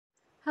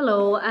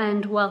Hello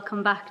and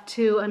welcome back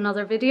to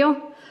another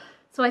video.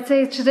 So I'd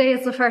say today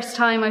is the first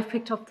time I've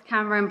picked up the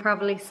camera in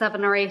probably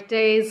 7 or 8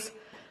 days.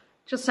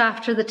 Just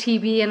after the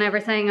TB and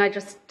everything, I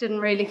just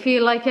didn't really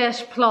feel like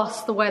it.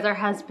 Plus the weather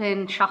has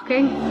been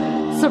shocking.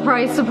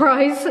 Surprise,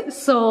 surprise.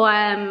 So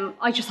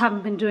I just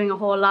haven't been doing a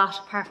whole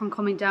lot apart from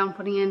coming down,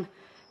 putting in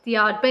the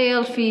odd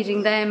bale,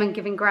 feeding them and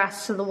giving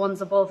grass to the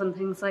ones above and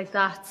things like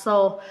that.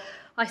 So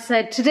I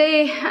said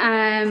today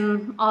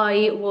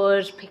I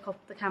would pick up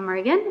the camera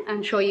again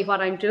and show you what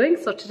I'm doing.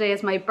 So today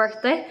is my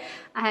birthday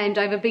and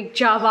I have a big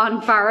job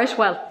on for it.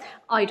 Well,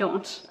 I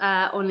don't,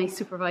 only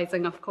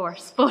supervising of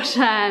course. But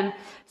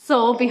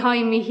so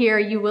behind me here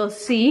you will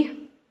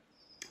see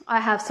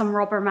I have some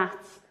rubber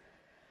mats.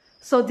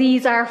 So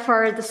these are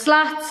for the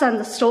slats and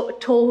the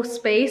toe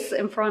space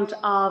in front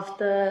of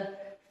the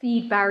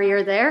feed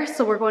barrier there.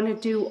 So we're going to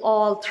do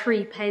all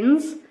 3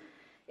 pens.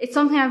 It's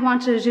something I've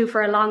wanted to do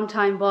for a long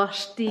time,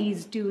 but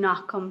these do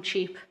not come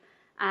cheap.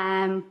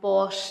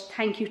 But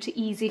thank you to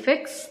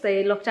EasyFix.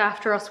 They looked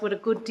after us with a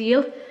good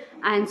deal.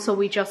 And so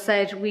we just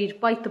said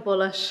we'd bite the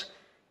bullet,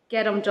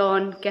 get them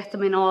done, get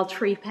them in all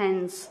 3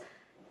 pens.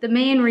 The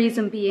main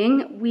reason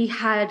being we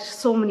had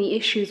so many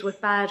issues with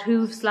bad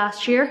hooves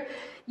last year.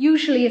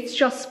 Usually it's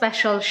just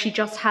special, she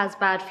just has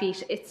bad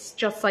feet. It's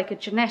just like a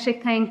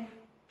genetic thing.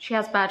 She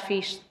has bad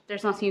feet,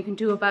 there's nothing you can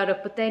do about it.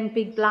 But then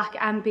Big Black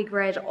and Big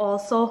Red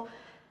also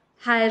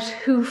had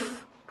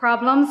hoof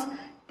problems.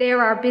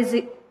 They're our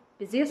biggest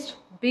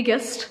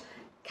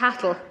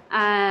cattle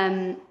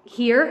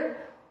here.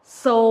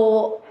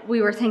 So we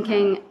were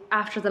thinking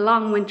after the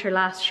long winter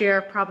last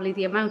year, probably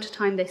the amount of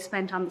time they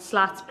spent on the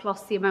slats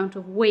plus the amount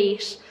of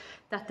weight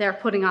that they're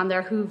putting on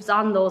their hooves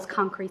on those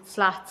concrete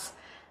slats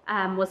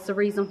was the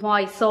reason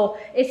why. So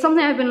it's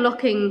something I've been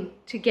looking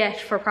to get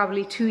for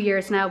probably 2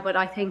 years now, but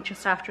I think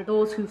just after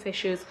those hoof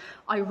issues,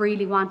 I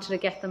really wanted to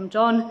get them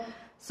done.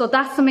 So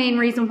that's the main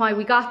reason why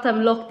we got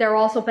them. Look, they're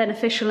also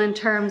beneficial in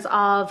terms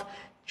of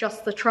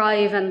just the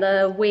thrive and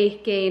the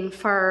weight gain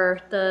for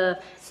the,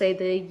 say,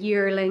 the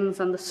yearlings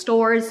and the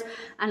stores.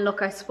 And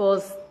look, I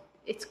suppose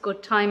it's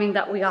good timing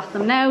that we got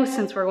them now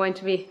since we're going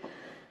to be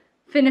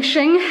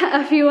finishing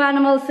a few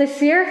animals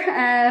this year,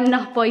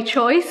 not by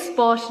choice,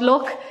 but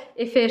look,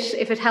 if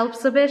it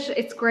helps a bit,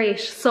 it's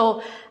great.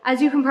 So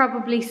as you can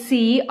probably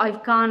see,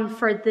 I've gone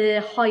for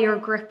the higher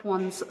grip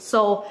ones.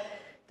 So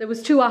there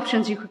was 2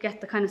 options. You could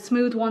get the kind of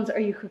smooth ones or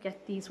you could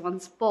get these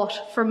ones.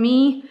 But for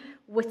me,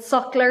 with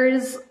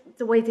sucklers,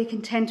 the way they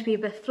can tend to be a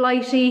bit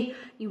flighty,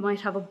 you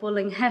might have a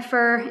bulling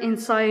heifer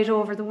inside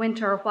over the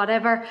winter or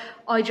whatever.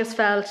 I just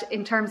felt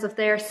in terms of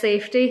their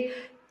safety,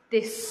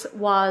 this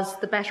was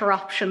the better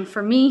option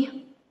for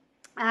me.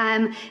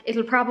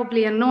 It'll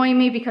probably annoy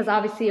me because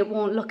obviously it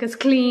won't look as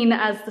clean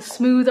as the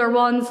smoother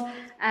ones.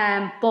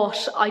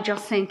 But I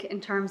just think in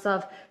terms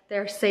of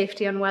their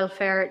safety and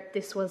welfare,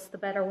 this was the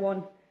better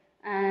one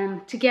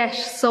to get.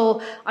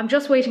 So I'm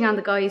just waiting on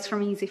the guys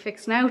from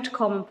EasyFix now to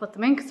come and put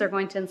them in because they're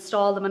going to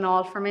install them and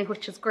all for me,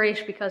 which is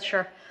great because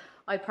sure,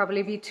 I'd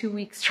probably be 2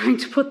 weeks trying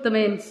to put them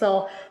in.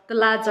 So the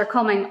lads are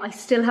coming. I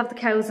still have the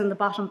cows in the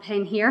bottom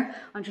pen here.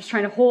 I'm just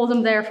trying to hold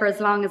them there for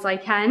as long as I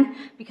can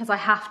because I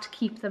have to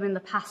keep them in the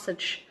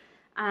passage.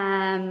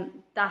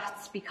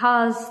 That's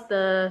because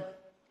the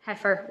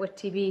heifer with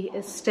TB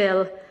is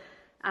still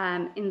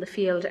in the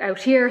field out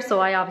here, so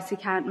I obviously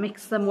can't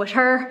mix them with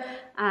her.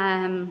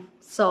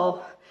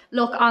 So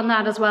look, on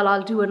that as well,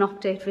 I'll do an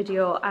update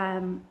video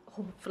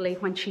hopefully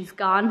when she's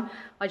gone.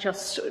 I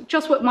just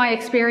with my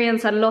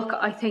experience, and look,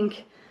 I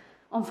think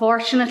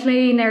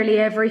unfortunately nearly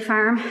every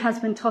farm has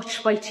been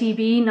touched by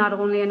TB, not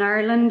only in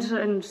Ireland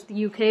and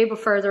the UK but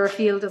further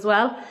afield as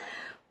well.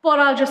 But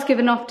I'll just give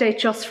an update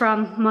just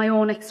from my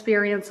own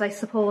experience, I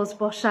suppose.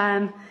 But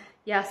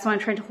yeah, so I'm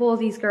trying to hold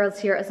these girls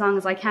here as long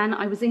as I can.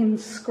 I was in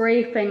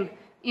scraping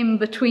in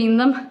between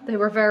them. They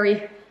were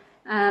very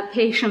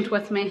patient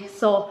with me.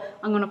 So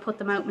I'm going to put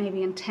them out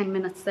maybe in 10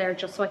 minutes there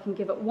just so I can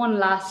give it one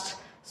last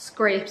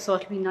scrape so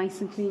it'll be nice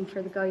and clean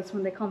for the guys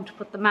when they come to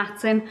put the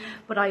mats in.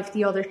 But I have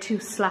the other 2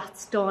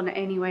 slats done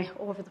anyway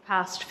over the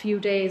past few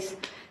days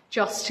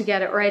just to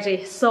get it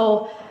ready.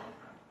 So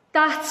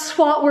that's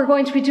what we're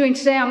going to be doing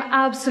today. I'm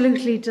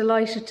absolutely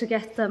delighted to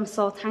get them.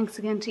 So thanks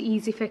again to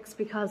EasyFix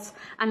because,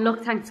 and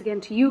look, thanks again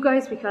to you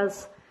guys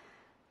because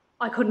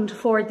I couldn't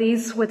afford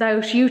these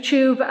without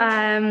YouTube.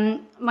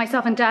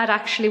 Myself and Dad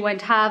actually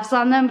went halves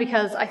on them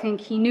because I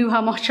think he knew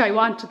how much I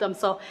wanted them.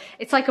 So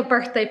it's like a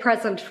birthday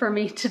present for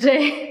me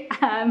today,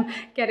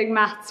 getting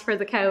mats for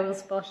the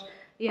cows. But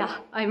yeah,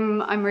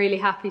 I'm really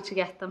happy to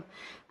get them.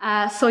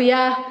 So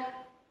yeah,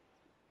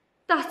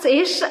 that's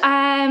it.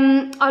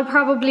 I'll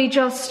probably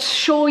just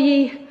show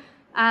you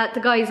the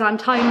guys on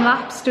time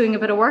lapse doing a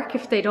bit of work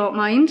if they don't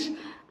mind.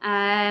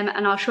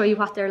 And I'll show you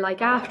what they're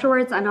like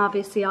afterwards, and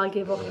obviously I'll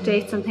give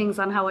updates and things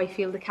on how I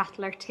feel the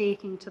cattle are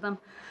taking to them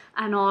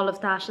and all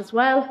of that as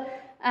well.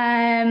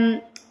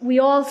 We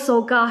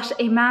also got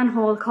a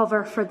manhole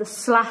cover for the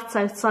slats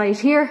outside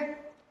here.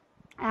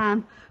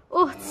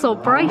 Oh, it's so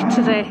bright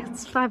today.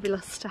 It's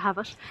fabulous to have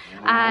it.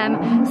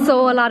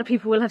 So a lot of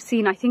people will have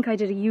seen, I think I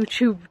did a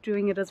YouTube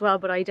doing it as well,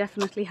 but I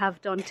definitely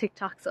have done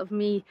TikToks of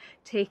me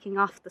taking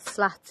off the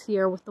slats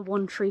here with the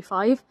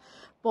 135.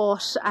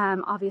 But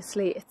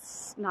obviously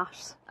it's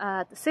not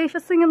the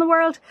safest thing in the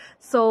world.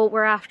 So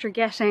we're after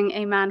getting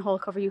a manhole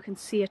cover. You can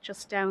see it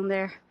just down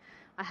there.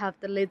 I have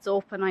the lids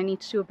open. I need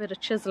to do a bit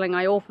of chiseling.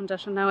 I opened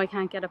it and now I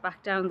can't get it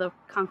back down. The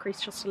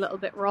concrete's just a little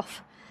bit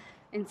rough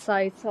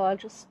inside, so I'll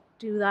just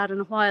do that in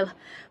a while.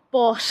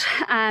 But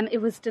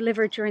it was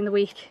delivered during the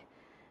week.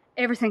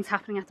 Everything's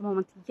happening at the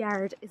moment. The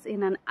yard is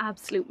in an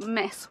absolute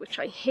mess, which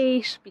I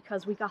hate,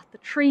 because we got the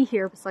tree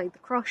here beside the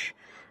crush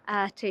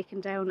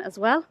taken down as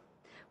well,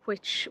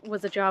 which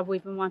was a job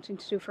we've been wanting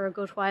to do for a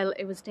good while.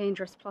 It was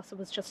dangerous, plus it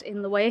was just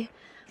in the way,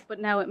 but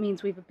now it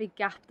means we have a big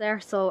gap there.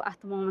 So at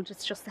the moment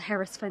it's just the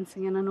Harris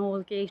fencing and an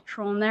old gate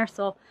thrown there,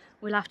 so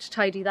we'll have to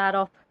tidy that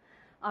up.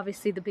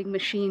 Obviously the big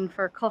machine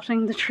for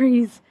cutting the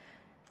trees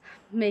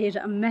made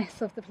a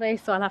mess of the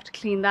place, so I'll have to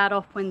clean that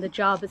up when the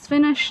job is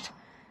finished.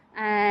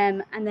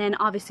 And then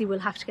obviously we'll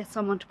have to get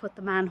someone to put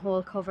the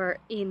manhole cover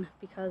in,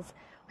 because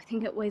I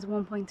think it weighs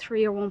 1.3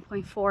 or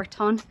 1.4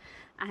 ton,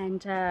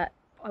 and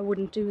I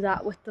wouldn't do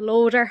that with the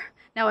loader.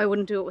 Now I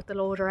wouldn't do it with the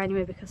loader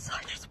anyway, because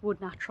I just would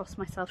not trust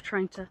myself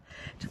trying to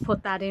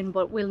put that in.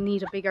 But we'll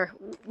need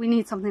we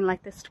need something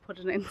like this to put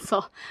it in,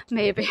 so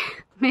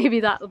maybe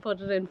that'll put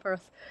it in for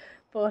us.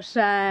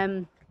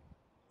 But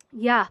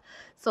yeah,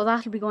 so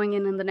that'll be going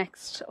in the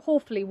next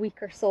hopefully week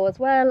or so as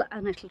well,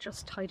 and it'll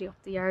just tidy up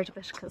the yard a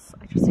bit, because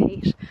I just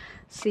hate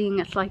seeing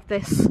it like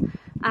this.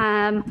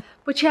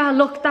 But yeah,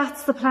 look,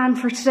 that's the plan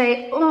for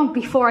today. Oh,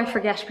 before I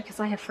forget,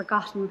 because I have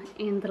forgotten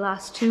in the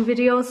last two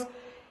videos,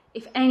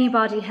 if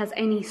anybody has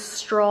any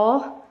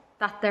straw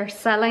that they're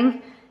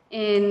selling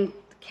in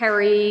the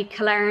Kerry,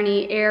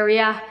 Killarney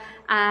area,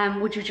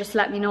 would you just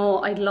let me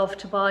know? I'd love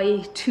to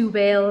buy 2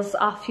 bales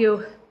off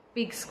you.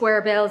 Big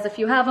square bales if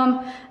you have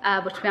them,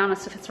 but to be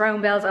honest, if it's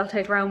round bales, I'll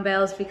take round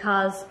bales,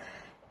 because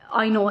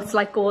I know it's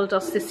like gold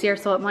dust this year,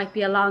 so it might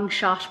be a long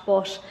shot,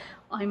 but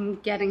I'm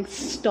getting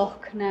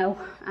stuck now.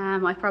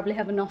 I probably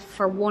have enough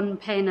for 1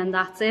 pen and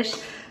that's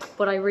it,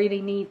 but I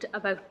really need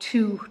about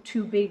two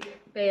big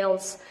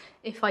bales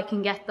if I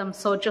can get them.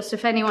 So just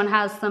if anyone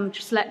has them,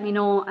 just let me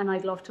know and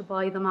I'd love to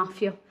buy them off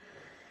you.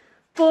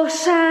 But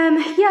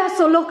yeah,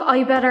 so look,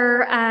 I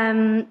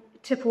better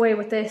tip away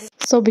with this.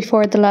 So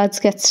before the lads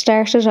get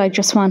started, I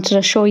just wanted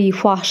to show you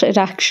what it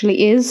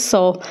actually is,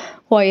 so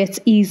why it's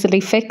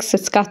EasyFix.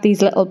 It's got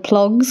these little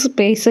plugs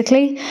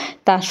basically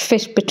that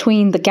fit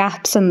between the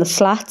gaps and the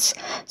slats,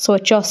 so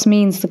it just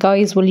means the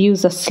guys will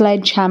use a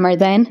sledgehammer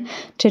then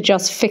to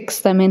just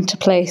fix them into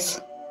place.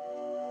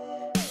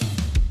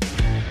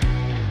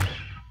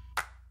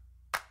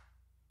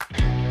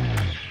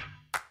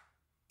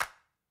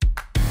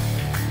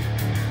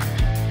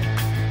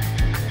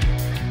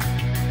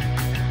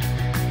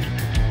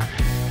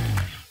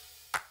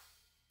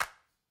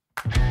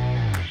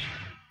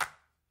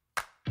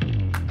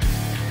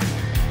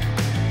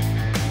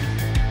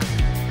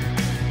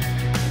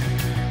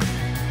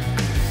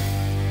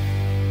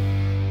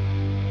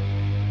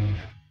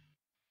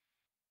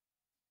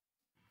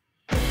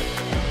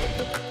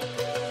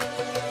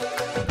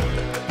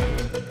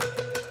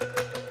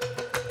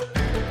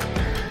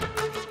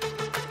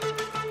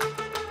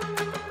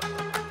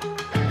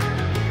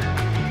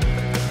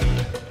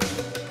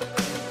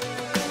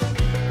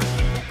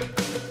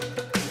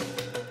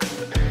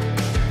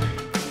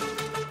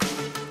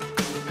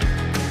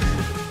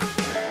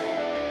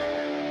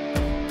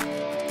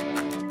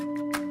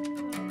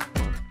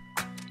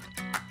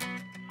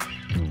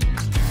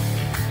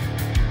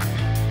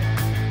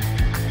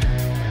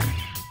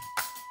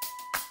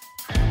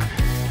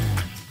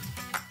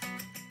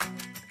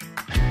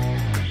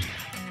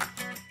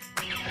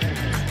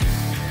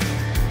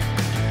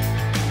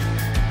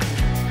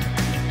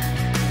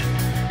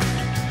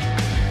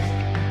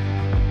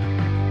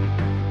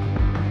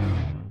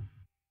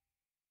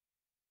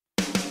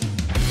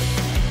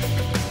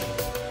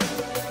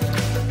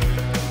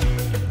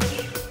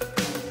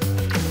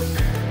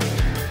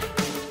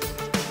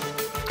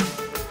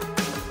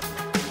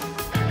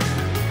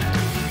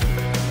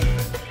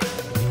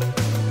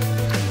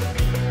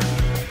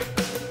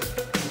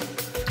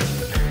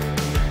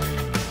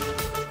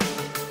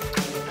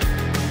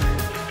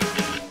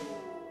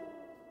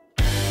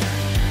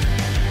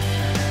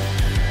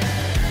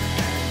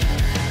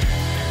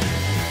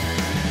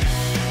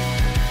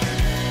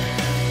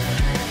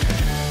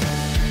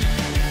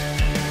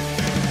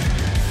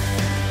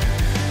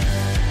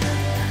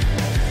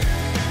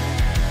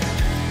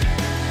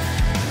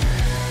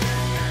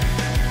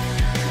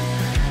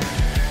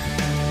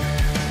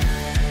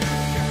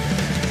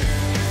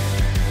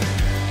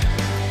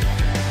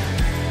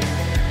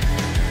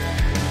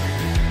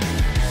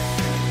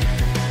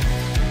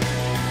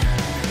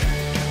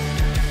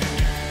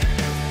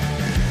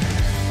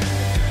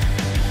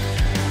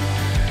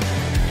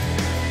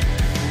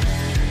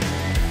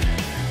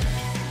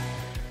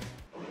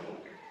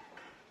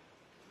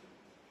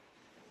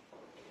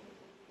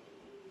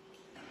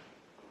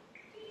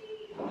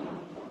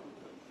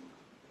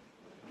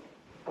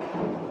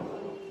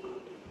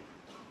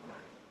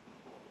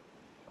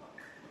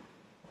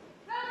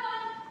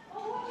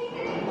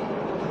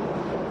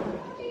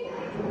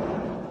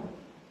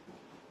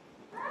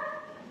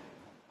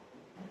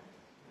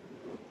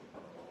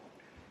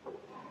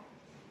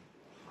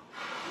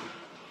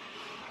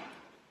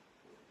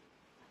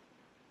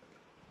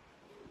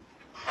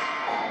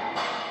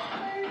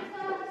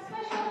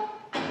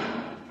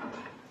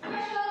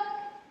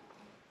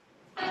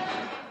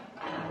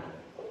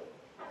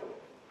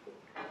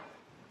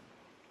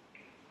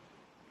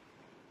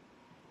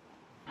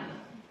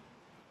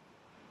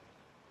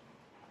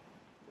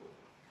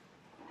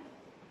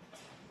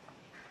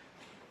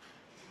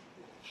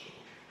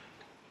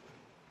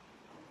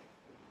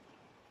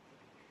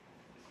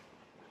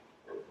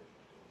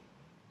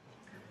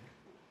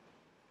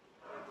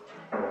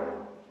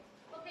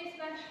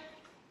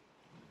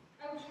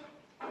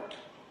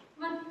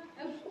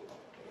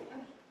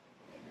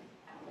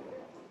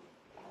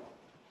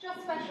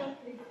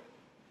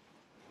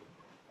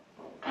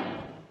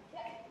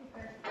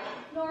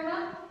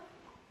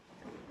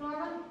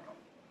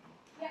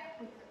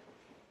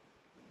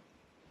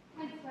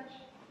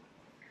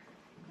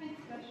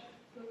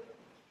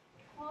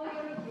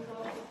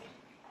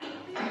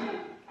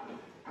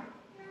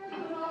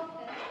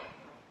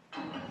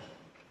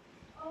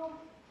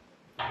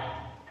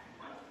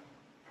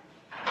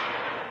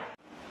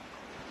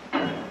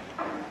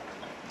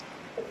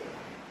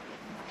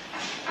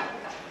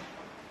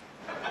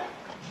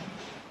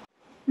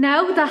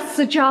 now that's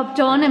the job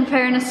done. In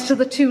fairness to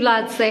the two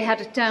lads, they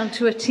had it down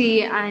to a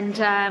T and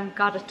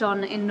got it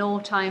done in no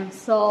time.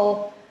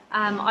 So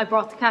I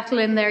brought the cattle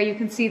in there. You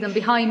can see them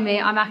behind me.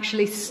 I'm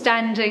actually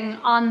standing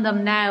on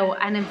them now,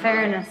 and in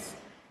fairness,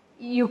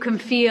 you can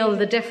feel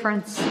the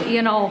difference,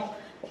 you know,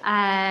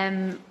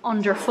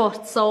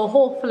 underfoot. So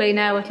hopefully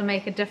now it'll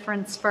make a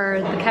difference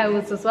for the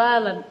cows as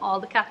well, and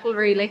all the cattle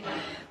really.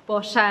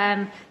 But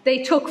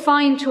they took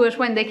fine to it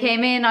when they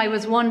came in. I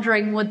was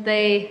wondering, would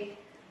they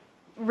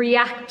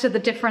react to the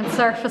different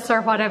surface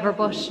or whatever,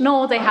 but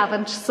no, they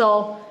haven't.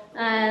 So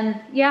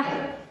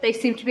yeah, they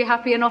seem to be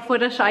happy enough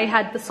with it. I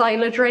had the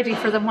silage ready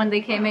for them when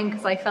they came in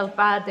because I felt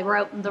bad. They were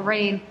out in the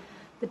rain.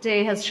 The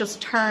day has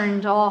just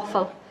turned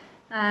awful.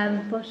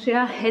 But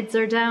yeah, heads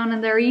are down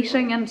and they're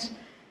eating, and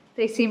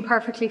they seem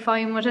perfectly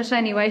fine with it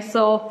anyway.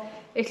 So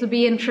it'll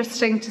be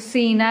interesting to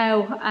see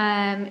now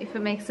if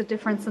it makes a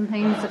difference in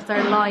things, if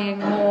they're lying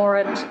more,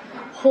 and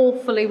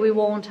hopefully we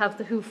won't have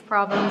the hoof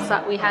problems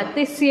that we had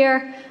this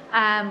year.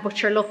 But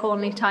sure, look,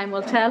 only time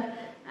will tell.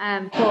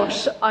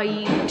 But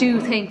I do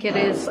think it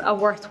is a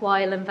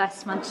worthwhile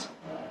investment.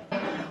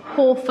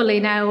 Hopefully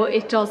now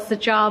it does the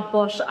job,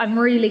 but I'm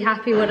really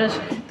happy with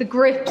it. The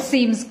grip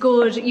seems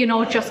good, you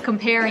know, just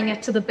comparing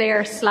it to the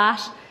bare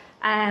slat.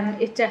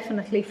 It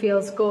definitely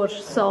feels good.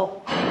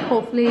 So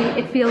hopefully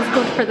it feels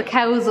good for the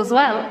cows as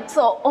well.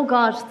 So, oh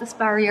God, this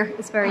barrier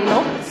is very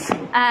low.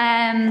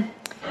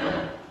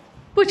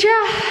 But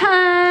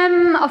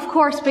yeah, of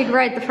course, Big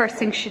Red, the first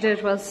thing she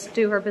did was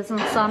do her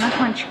business on it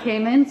when she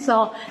came in,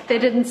 so they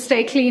didn't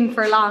stay clean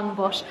for long.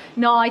 But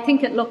no, I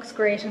think it looks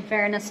great. In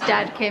fairness,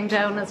 Dad came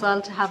down as well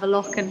to have a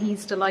look, and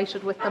he's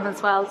delighted with them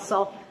as well.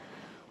 So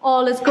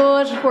all is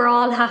good, we're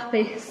all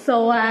happy.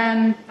 So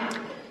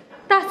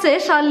that's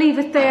it, I'll leave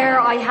it there.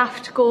 I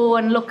have to go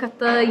and look at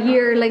the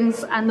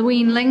yearlings and the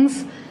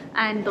weanlings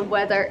and the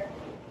weather.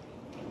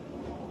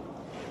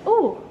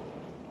 Oh,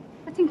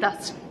 I think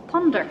that's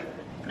thunder.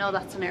 No,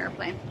 that's an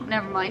airplane.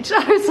 Never mind.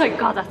 I was like,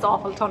 God, that's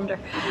awful thunder.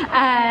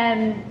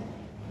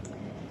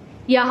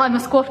 Yeah, I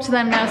must go up to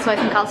them now, so I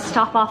think I'll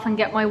stop off and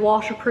get my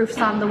waterproofs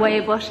on the way,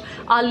 but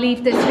I'll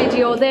leave this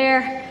video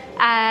there.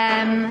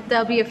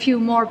 There'll be a few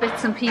more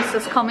bits and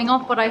pieces coming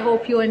up, but I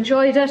hope you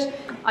enjoyed it.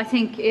 I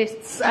think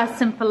it's as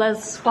simple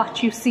as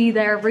what you see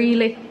there,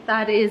 really.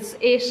 That is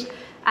it.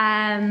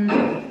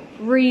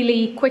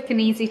 Really quick and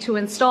easy to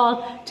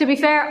install. To be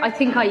fair, I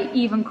think I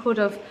even could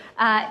have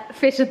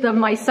fitted them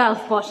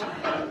myself, but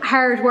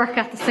hard work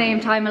at the same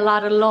time, a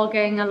lot of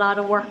lugging, a lot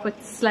of work with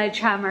the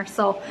sledgehammer.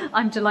 So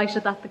I'm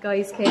delighted that the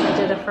guys came and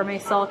did it for me.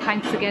 So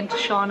thanks again to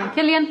Sean and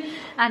Killian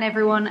and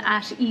everyone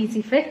at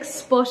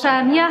EasyFix. But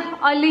yeah,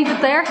 I'll leave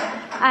it there.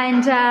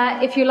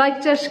 And if you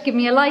liked it, give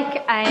me a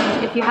like.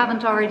 And if you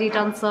haven't already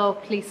done so,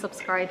 please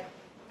subscribe.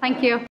 Thank you.